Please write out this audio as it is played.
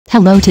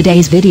Hello,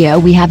 today's video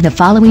we have the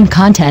following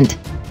content.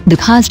 The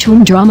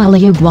costume drama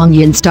Liu Guang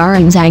Yin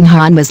starring Zhang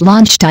Han was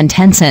launched on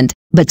Tencent,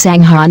 but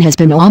Zhang Han has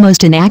been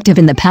almost inactive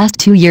in the past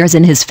 2 years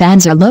and his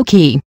fans are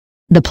low-key.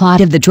 The plot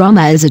of the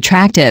drama is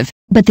attractive,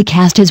 but the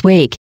cast is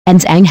weak,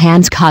 and Zhang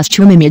Han's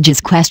costume image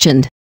is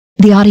questioned.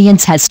 The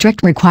audience has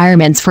strict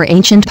requirements for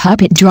ancient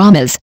puppet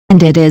dramas,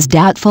 and it is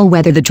doubtful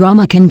whether the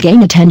drama can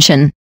gain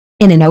attention.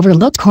 In an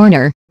overlooked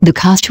corner, the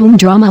costume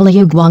drama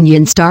Liu Guang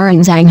Yin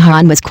starring Zhang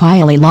Han was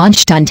quietly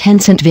launched on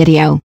Tencent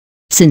Video.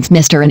 Since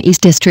Mr. and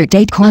East District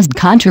 8 caused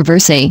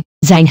controversy,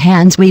 Zhang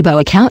Han's Weibo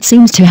account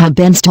seems to have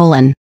been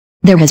stolen.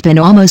 There has been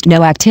almost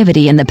no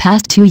activity in the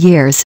past 2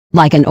 years,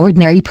 like an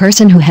ordinary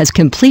person who has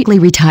completely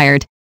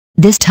retired.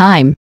 This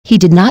time, he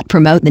did not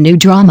promote the new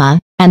drama,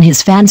 and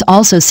his fans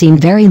also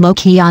seemed very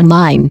low-key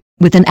online,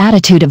 with an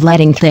attitude of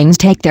letting things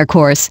take their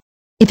course.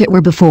 If it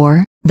were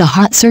before, the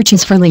hot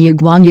searches for Liu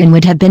Guang Yin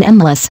would have been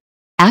endless.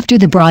 After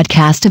the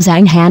broadcast of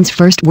Zhang Han's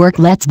first work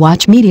Let's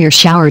Watch Meteor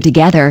Shower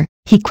Together,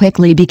 he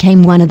quickly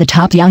became one of the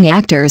top young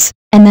actors,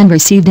 and then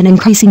received an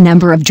increasing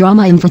number of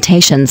drama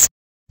invitations.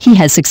 He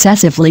has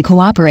successively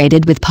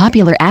cooperated with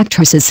popular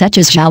actresses such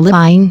as Zhao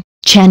Liying,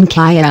 Chen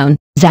Qian,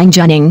 Zhang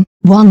Juning,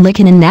 Wang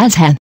Liqin and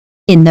Nazha.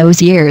 In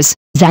those years,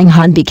 Zhang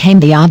Han became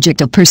the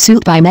object of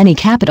pursuit by many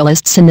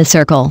capitalists in the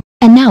circle,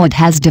 and now it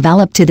has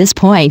developed to this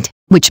point,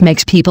 which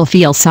makes people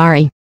feel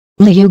sorry.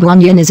 Liu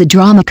Guang Yin is a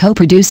drama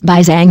co-produced by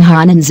Zhang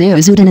Han and Zhu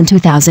Zudin in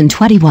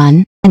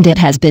 2021, and it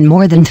has been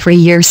more than 3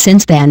 years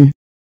since then.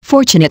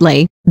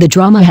 Fortunately, the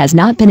drama has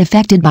not been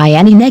affected by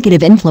any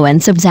negative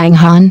influence of Zhang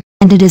Han,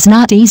 and it is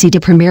not easy to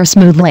premiere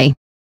smoothly.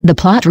 The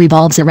plot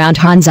revolves around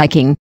Han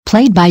Ziking,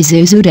 played by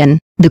Zhu Zudin,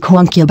 the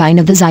concubine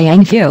of the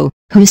Xiang Hu,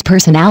 whose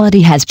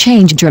personality has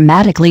changed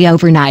dramatically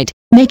overnight,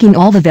 making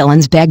all the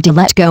villains beg to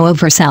let go of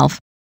herself.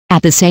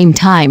 At the same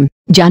time,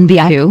 Zhan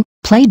Biao,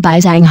 played by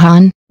Zhang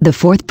Han, the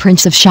fourth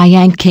prince of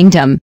Xiang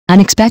Kingdom,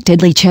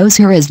 unexpectedly chose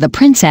her as the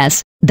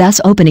princess,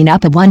 thus opening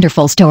up a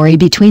wonderful story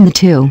between the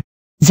two.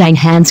 Zhang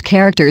Han's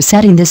character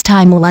setting this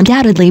time will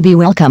undoubtedly be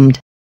welcomed.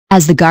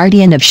 As the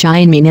guardian of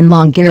Xianmin and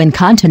Longiran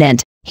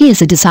continent, he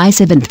is a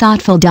decisive and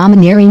thoughtful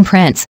domineering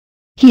prince.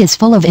 He is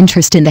full of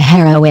interest in the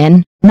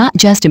heroine, not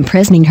just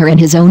imprisoning her in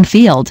his own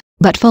field,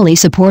 but fully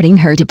supporting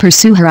her to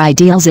pursue her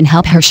ideals and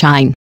help her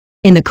shine.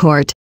 In the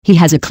court, he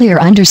has a clear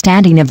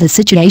understanding of the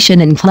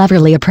situation and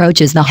cleverly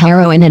approaches the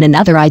heroine in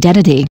another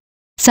identity.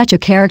 Such a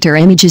character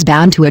image is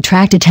bound to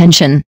attract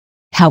attention.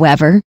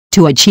 However,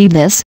 to achieve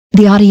this,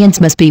 the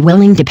audience must be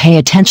willing to pay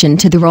attention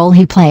to the role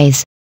he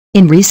plays.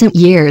 In recent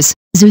years,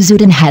 Zhu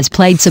Zudin has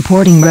played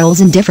supporting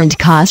roles in different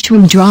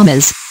costume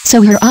dramas,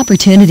 so her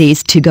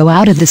opportunities to go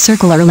out of the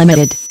circle are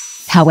limited.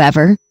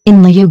 However,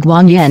 in Liu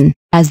Guang Yin,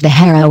 as the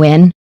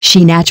heroine,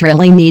 she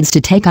naturally needs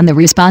to take on the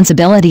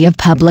responsibility of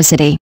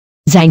publicity.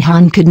 Zhang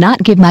Han could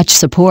not give much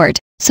support,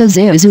 so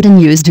Zhu Zudin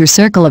used her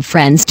circle of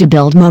friends to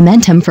build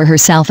momentum for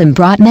herself and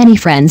brought many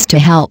friends to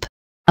help.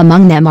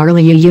 Among them are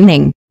Liu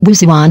Yuning, Wu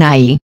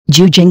Xuanai,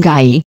 Zhu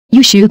Jinggai,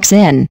 Yu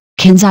Shuxin,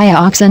 Qin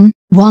Xiaoxin,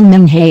 Wang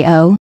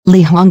Minghao,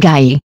 Li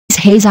Huanggai,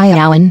 He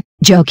Xiaoan,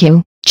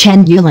 Zhou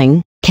Chen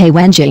Yuling, Ke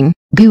Wenjing,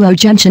 Guo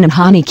Junshin and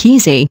Hani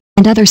Qizi,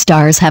 and other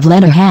stars have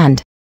lent a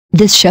hand.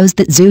 This shows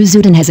that Zhu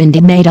Zudin has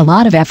indeed made a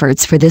lot of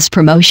efforts for this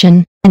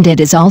promotion, and it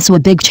is also a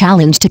big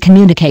challenge to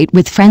communicate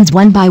with friends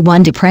one by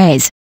one to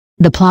praise.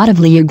 The plot of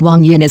Liu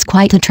Guang Yin is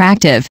quite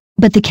attractive,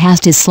 but the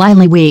cast is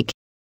slightly weak.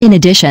 In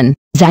addition,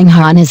 Zhang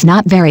Han is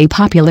not very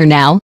popular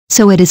now,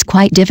 so it is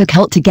quite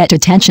difficult to get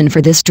attention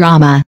for this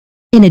drama.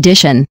 In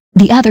addition,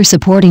 the other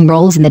supporting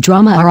roles in the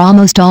drama are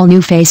almost all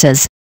new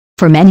faces.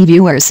 For many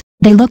viewers,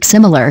 they look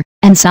similar,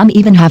 and some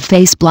even have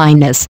face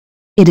blindness.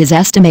 It is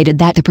estimated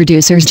that the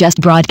producers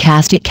just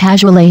broadcast it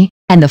casually,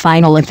 and the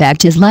final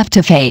effect is left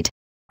to fate.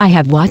 I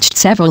have watched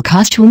several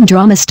costume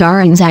dramas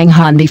starring Zhang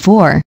Han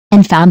before,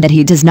 and found that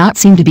he does not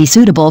seem to be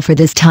suitable for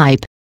this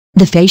type.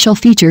 The facial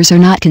features are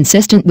not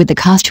consistent with the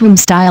costume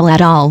style at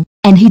all,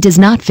 and he does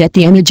not fit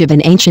the image of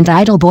an ancient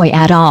idol boy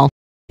at all.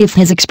 If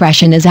his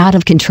expression is out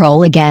of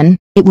control again,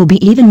 it will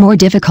be even more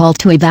difficult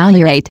to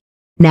evaluate.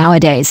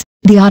 Nowadays,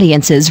 the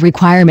audience's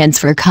requirements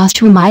for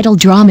costume idol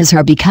dramas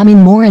are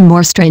becoming more and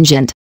more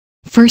stringent.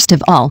 First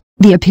of all,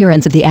 the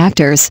appearance of the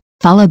actors,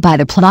 followed by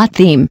the plot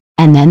theme,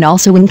 and then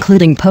also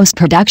including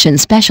post-production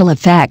special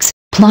effects,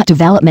 plot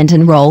development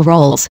and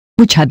roles,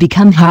 which have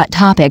become hot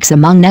topics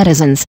among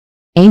netizens.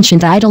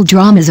 Ancient idol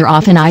dramas are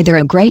often either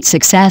a great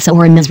success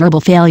or a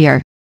miserable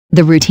failure.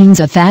 The routines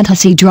of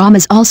fantasy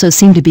dramas also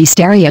seem to be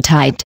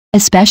stereotyped,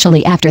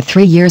 especially after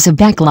 3 years of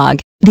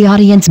backlog. The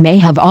audience may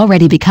have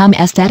already become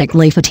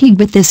aesthetically fatigued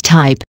with this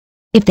type.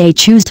 If they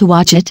choose to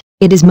watch it,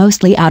 it is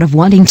mostly out of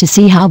wanting to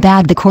see how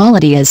bad the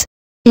quality is.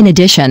 In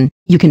addition,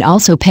 you can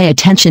also pay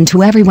attention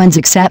to everyone's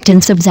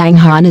acceptance of Zhang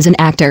Han as an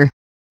actor.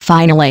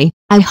 Finally,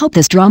 I hope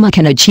this drama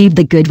can achieve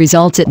the good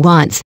results it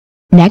wants.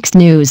 Next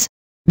news.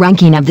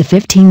 Ranking of the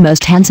 15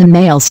 most handsome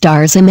male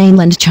stars in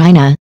mainland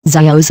China,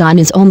 Xiao Zhan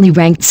is only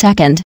ranked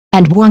second,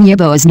 and Wang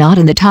Yibo is not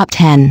in the top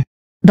 10.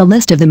 The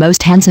list of the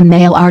most handsome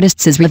male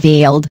artists is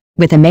revealed,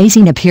 with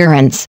amazing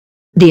appearance.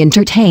 The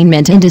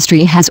entertainment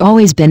industry has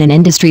always been an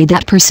industry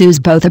that pursues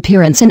both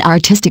appearance and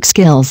artistic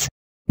skills.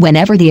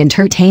 Whenever the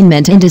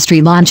entertainment industry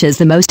launches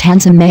the most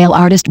handsome male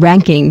artist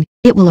ranking,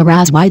 it will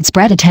arouse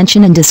widespread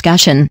attention and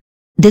discussion.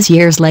 This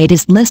year's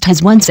latest list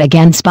has once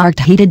again sparked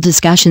heated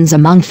discussions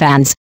among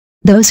fans.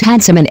 Those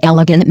handsome and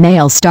elegant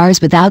male stars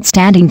with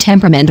outstanding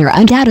temperament are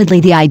undoubtedly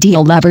the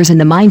ideal lovers in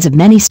the minds of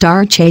many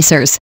star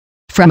chasers.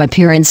 From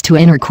appearance to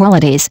inner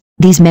qualities,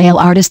 these male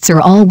artists are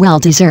all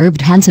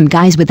well-deserved handsome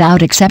guys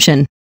without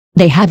exception.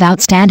 They have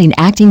outstanding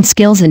acting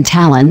skills and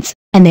talents,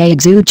 and they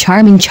exude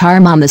charming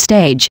charm on the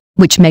stage,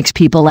 which makes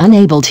people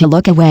unable to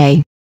look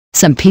away.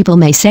 Some people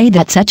may say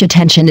that such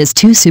attention is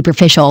too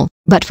superficial,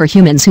 but for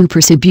humans who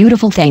pursue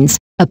beautiful things,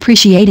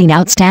 appreciating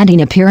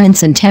outstanding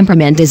appearance and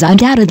temperament is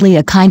undoubtedly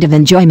a kind of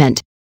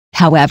enjoyment.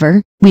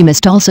 However, we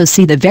must also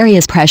see the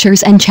various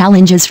pressures and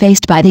challenges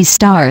faced by these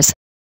stars.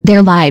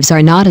 Their lives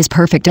are not as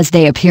perfect as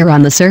they appear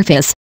on the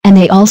surface, and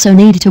they also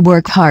need to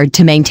work hard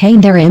to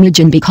maintain their image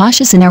and be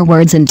cautious in their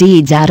words and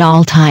deeds at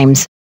all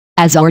times.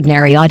 As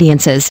ordinary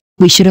audiences,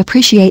 we should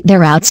appreciate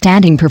their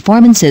outstanding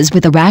performances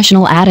with a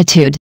rational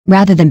attitude,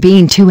 rather than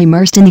being too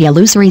immersed in the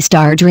illusory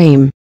star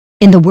dream.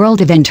 In the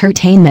world of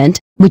entertainment,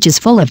 which is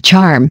full of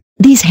charm,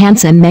 these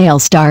handsome male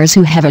stars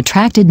who have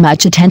attracted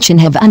much attention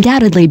have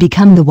undoubtedly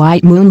become the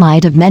white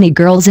moonlight of many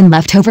girls and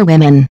leftover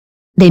women.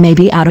 They may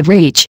be out of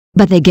reach,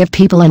 but they give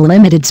people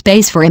unlimited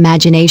space for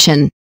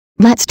imagination.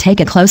 Let's take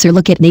a closer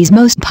look at these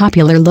most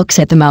popular looks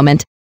at the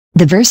moment.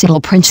 The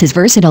versatile prince is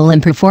versatile in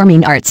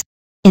performing arts.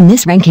 In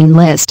this ranking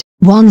list,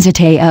 Wang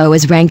Zitao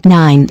is ranked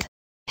 9th.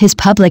 His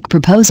public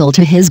proposal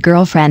to his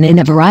girlfriend in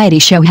a variety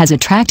show has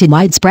attracted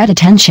widespread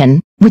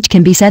attention, which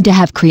can be said to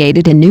have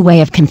created a new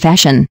way of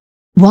confession.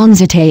 Wang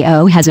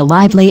Zitao has a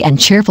lively and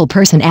cheerful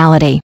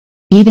personality.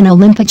 Even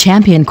Olympic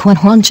champion Quan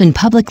Huangshan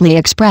publicly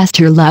expressed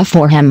her love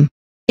for him.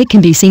 It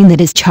can be seen that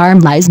his charm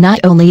lies not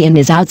only in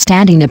his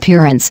outstanding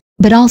appearance,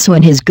 but also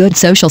in his good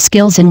social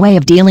skills and way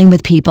of dealing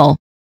with people.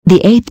 The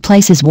 8th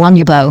place is Wang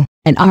Yibo,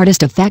 an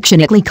artist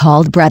affectionately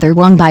called Brother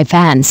Wang by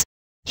fans.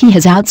 He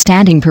has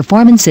outstanding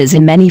performances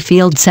in many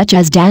fields such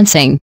as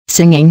dancing,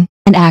 singing,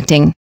 and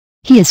acting.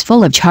 He is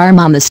full of charm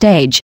on the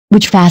stage,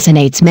 which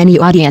fascinates many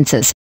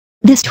audiences.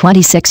 This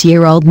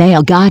 26-year-old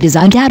male god is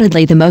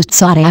undoubtedly the most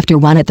sought-after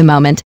one at the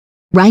moment.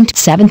 Ranked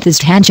 7th is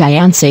Tan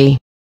Jianxi.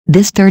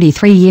 This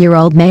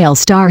 33-year-old male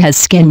star has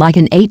skin like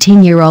an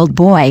 18-year-old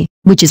boy,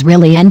 which is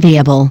really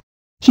enviable.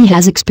 He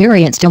has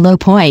experienced a low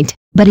point,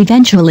 but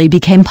eventually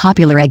became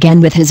popular again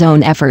with his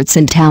own efforts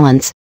and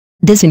talents.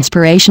 This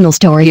inspirational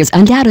story has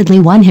undoubtedly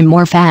won him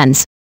more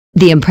fans.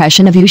 The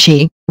impression of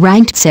Yushi,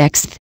 ranked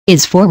 6th,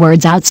 is 4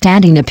 words: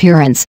 outstanding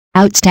appearance,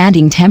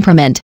 outstanding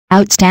temperament,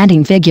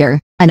 outstanding figure,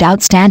 and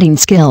outstanding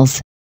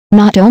skills.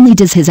 Not only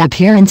does his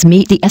appearance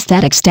meet the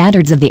aesthetic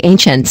standards of the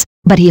ancients,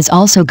 but he is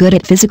also good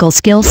at physical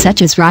skills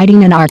such as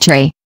riding and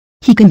archery.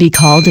 He can be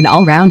called an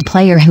all-round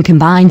player who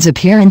combines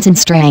appearance and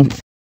strength.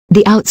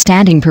 The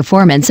outstanding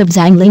performance of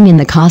Zhang Ling in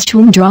the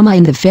costume drama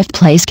in the 5th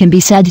place can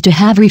be said to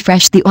have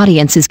refreshed the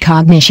audience's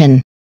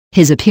cognition.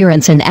 His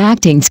appearance and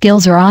acting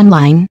skills are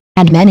online,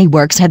 and many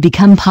works have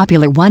become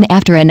popular one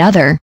after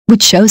another,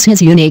 which shows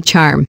his unique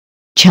charm.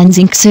 Chen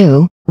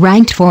Xingsu,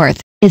 ranked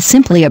 4th, is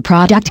simply a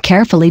product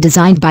carefully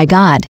designed by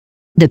God.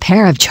 The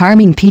pair of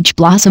charming peach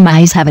blossom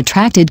eyes have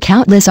attracted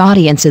countless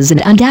audiences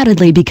and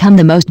undoubtedly become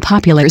the most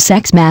popular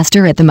sex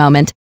master at the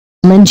moment.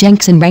 Lin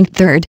Zhengxin ranked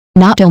 3rd,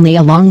 not only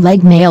a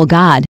long-legged male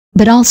god,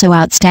 but also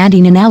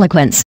outstanding in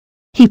eloquence.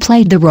 He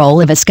played the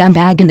role of a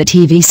scumbag in the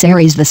TV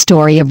series The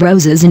Story of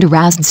Roses and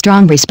aroused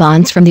strong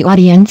response from the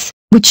audience,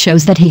 which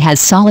shows that he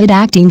has solid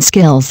acting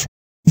skills.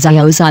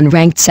 Xiao Zhan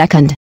ranked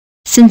 2nd.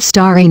 Since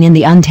starring in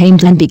The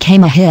Untamed and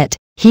became a hit,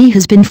 he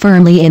has been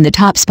firmly in the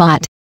top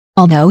spot.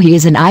 Although he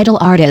is an idol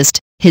artist,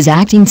 his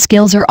acting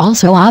skills are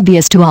also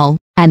obvious to all,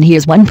 and he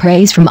has won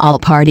praise from all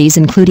parties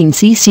including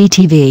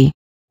CCTV.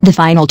 The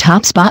final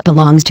top spot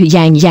belongs to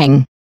Yang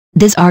Yang.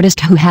 This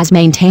artist, who has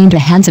maintained a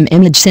handsome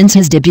image since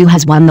his debut,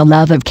 has won the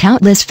love of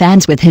countless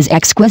fans with his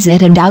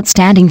exquisite and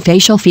outstanding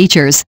facial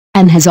features,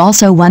 and has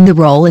also won the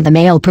role of the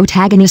male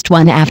protagonist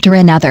one after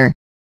another.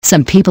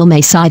 Some people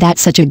may say that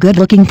such a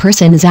good-looking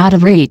person is out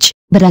of reach,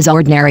 but as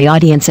ordinary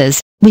audiences,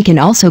 we can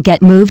also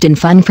get moved and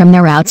fun from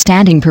their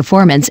outstanding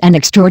performance and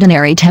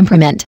extraordinary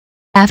temperament.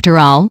 After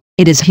all,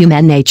 it is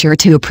human nature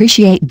to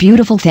appreciate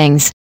beautiful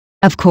things.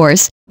 Of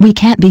course, we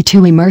can't be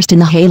too immersed in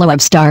the halo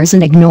of stars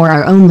and ignore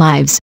our own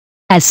lives.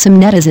 As some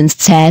netizens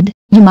said,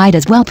 you might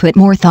as well put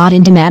more thought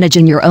into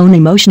managing your own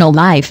emotional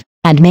life,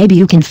 and maybe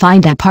you can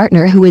find a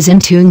partner who is in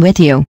tune with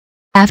you.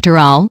 After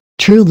all,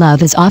 true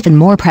love is often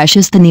more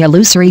precious than the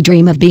illusory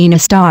dream of being a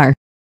star.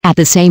 At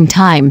the same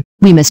time,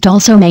 we must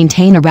also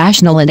maintain a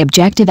rational and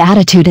objective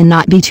attitude and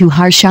not be too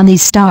harsh on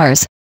these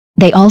stars.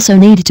 They also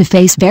need to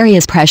face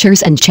various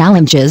pressures and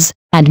challenges,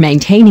 and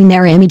maintaining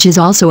their image is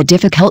also a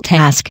difficult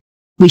task.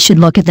 We should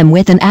look at them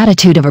with an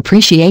attitude of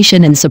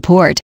appreciation and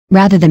support,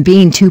 rather than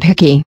being too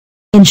picky.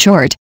 In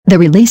short, the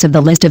release of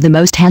the list of the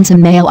most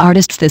handsome male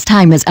artists this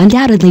time has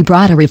undoubtedly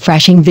brought a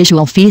refreshing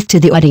visual feast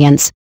to the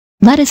audience.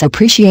 Let us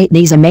appreciate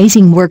these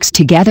amazing works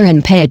together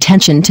and pay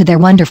attention to their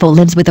wonderful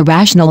lives with a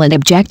rational and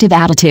objective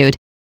attitude.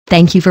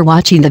 Thank you for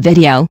watching the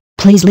video.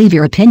 Please leave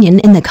your opinion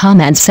in the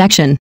comments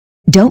section.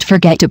 Don't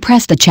forget to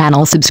press the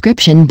channel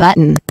subscription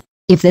button.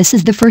 If this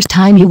is the first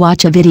time you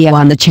watch a video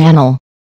on the channel,